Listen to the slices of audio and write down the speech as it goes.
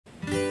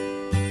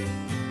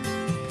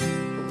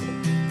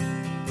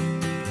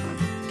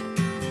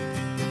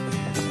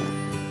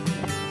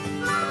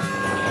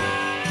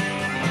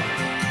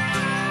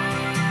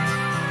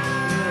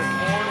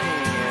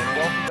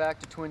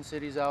Twin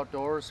Cities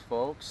Outdoors,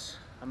 folks.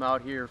 I'm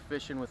out here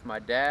fishing with my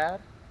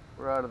dad.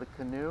 We're out of the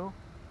canoe.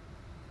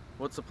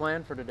 What's the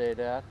plan for today,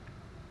 Dad?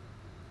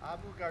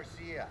 Abu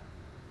Garcia.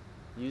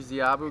 Use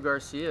the Abu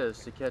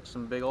Garcias to catch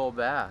some big old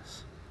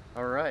bass.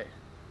 All right,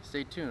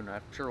 stay tuned.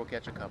 I'm sure we'll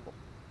catch a couple.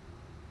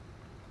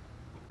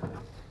 All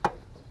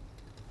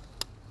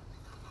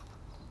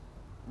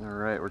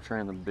right, we're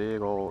trying the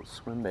big old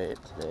swim bait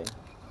today.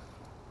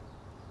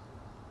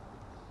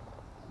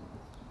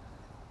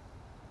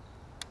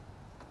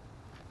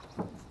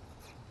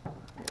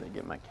 I gotta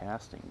get my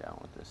casting down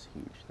with this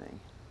huge thing.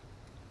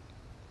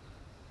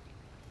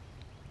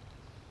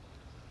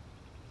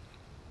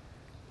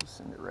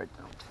 Send it right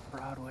down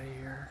Broadway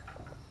here.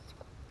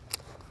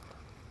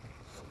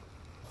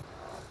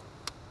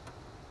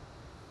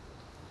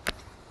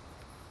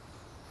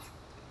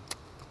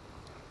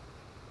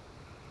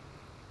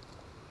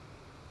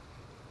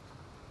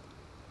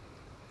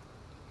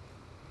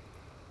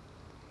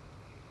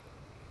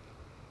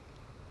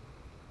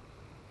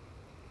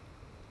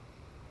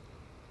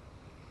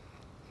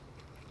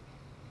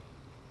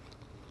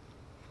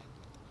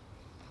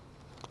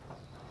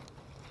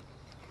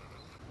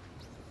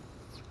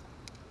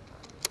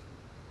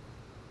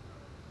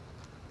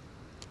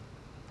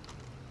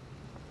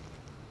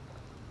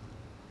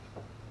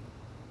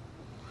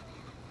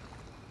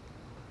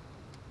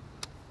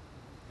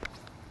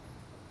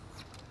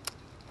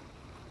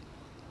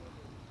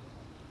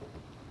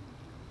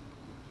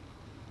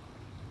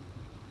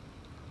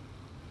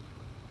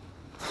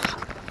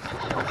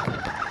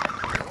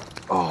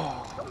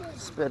 Oh,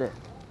 spit it.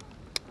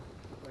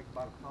 Like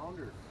about a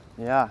pounder.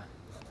 Yeah.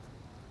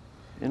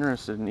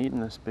 Interested in eating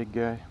this big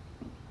guy.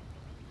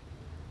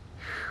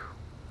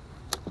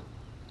 Whew.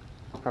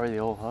 Probably the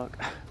old hook.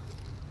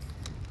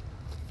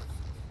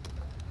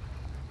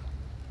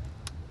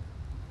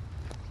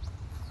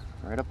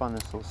 Right up on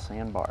this little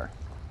sandbar.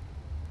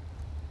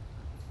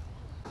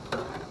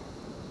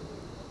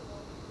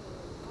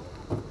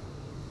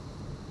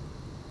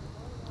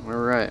 All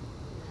right.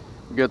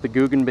 We got the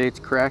Googan Baits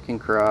cracking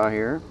craw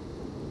here.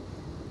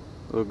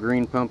 A little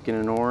green pumpkin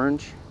and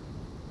orange.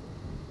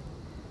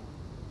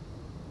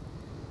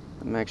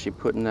 I'm actually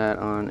putting that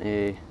on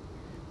a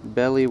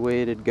belly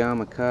weighted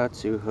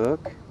gamakatsu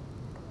hook.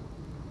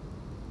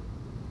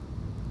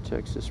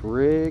 Texas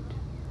rigged.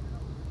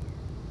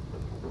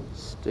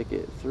 Stick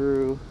it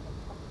through.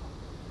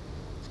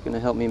 It's going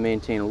to help me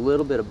maintain a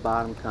little bit of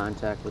bottom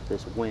contact with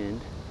this wind.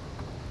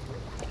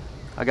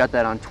 I got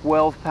that on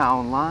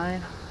 12-pound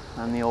line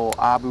on the old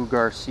Abu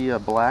Garcia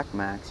Black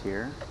Max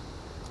here.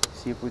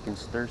 See if we can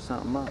stir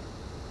something up.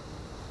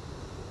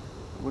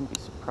 I wouldn't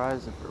be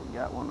surprised if we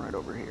got one right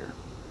over here.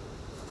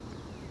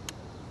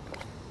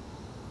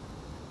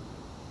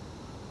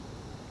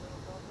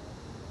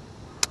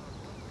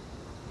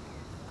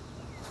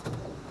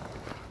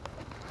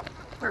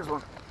 There's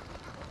one.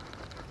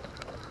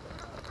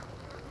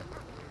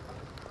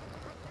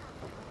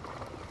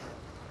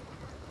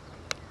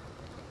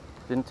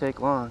 Didn't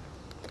take long.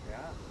 Yeah.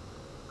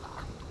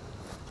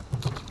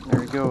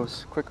 There he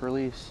goes. Quick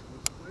release.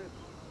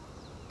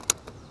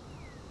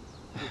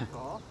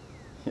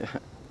 Yeah.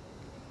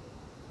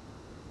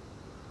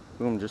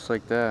 Boom, just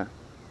like that.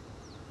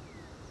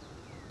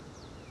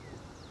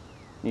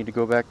 Need to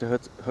go back to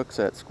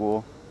Hookset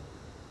School.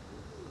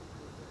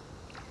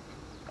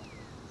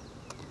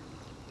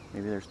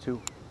 Maybe there's two.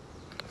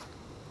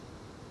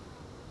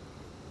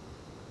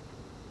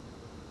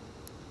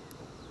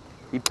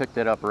 He picked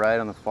it up right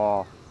on the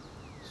fall.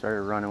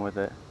 Started running with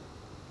it.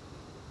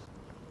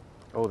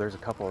 Oh, there's a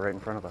couple right in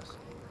front of us.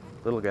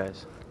 Little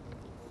guys.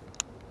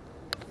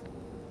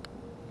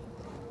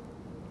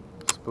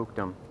 Spooked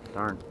them.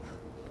 Darn.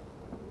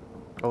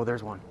 Oh,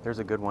 there's one. There's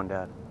a good one,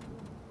 Dad.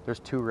 There's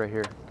two right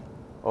here.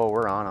 Oh,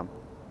 we're on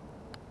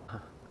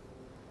them.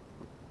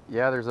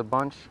 Yeah, there's a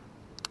bunch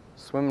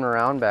swimming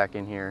around back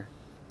in here.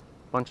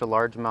 Bunch of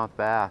largemouth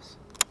bass.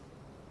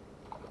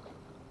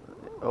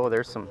 Oh,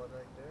 there's some.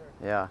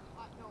 Yeah.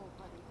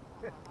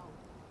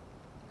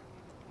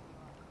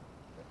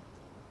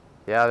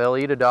 Yeah, they'll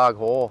eat a dog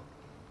whole.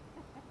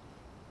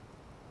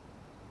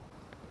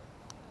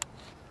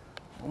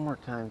 One more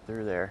time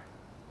through there.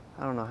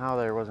 I don't know how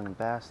there wasn't a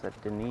bass that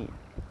didn't eat.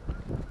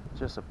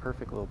 Just a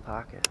perfect little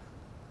pocket.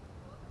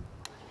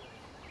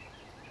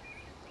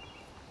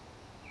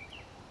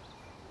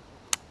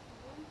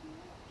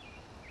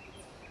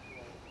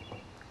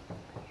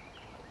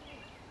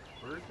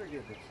 Birds are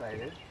getting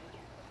excited.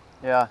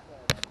 Yeah.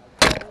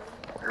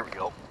 There we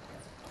go.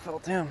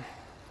 Felt him.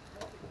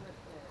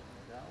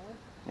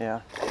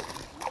 Yeah.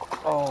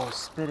 Oh,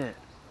 spit it.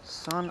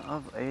 Son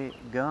of a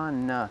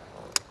gun. That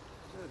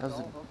was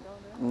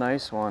a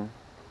nice one.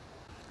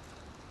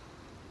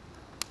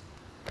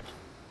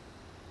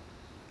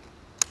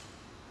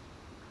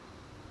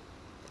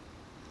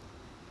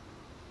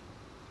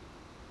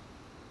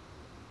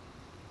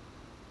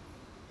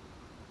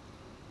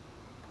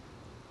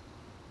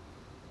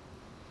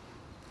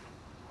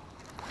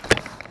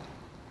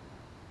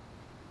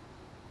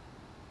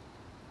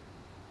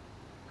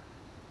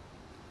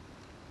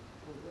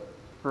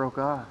 Broke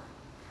off.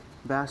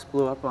 Bass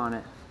blew up on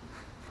it.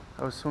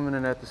 I was swimming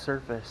it at the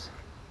surface.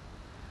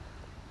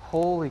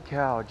 Holy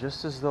cow,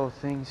 just as though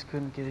things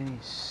couldn't get any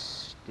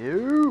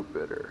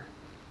stupider.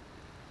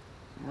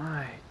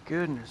 My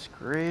goodness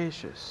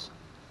gracious.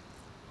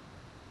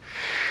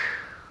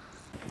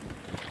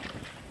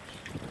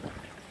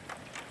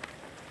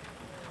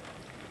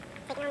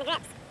 Taking on the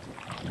grips.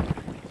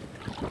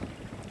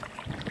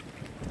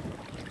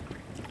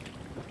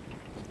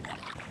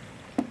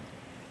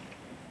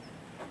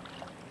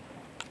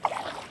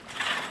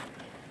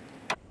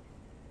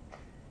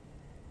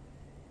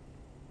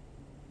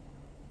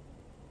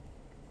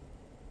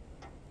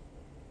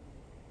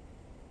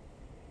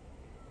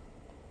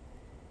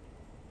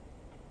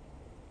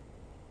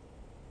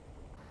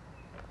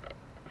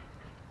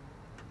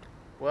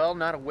 Well,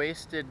 not a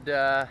wasted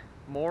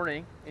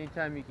morning.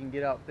 Anytime you can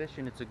get out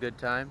fishing, it's a good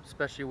time,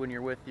 especially when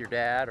you're with your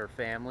dad or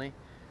family.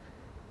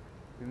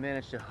 We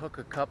managed to hook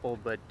a couple,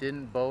 but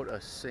didn't boat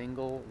a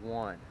single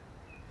one.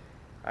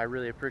 I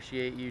really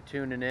appreciate you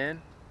tuning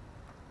in.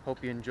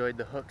 Hope you enjoyed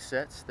the hook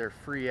sets. They're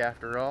free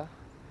after all.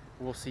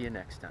 We'll see you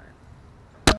next time.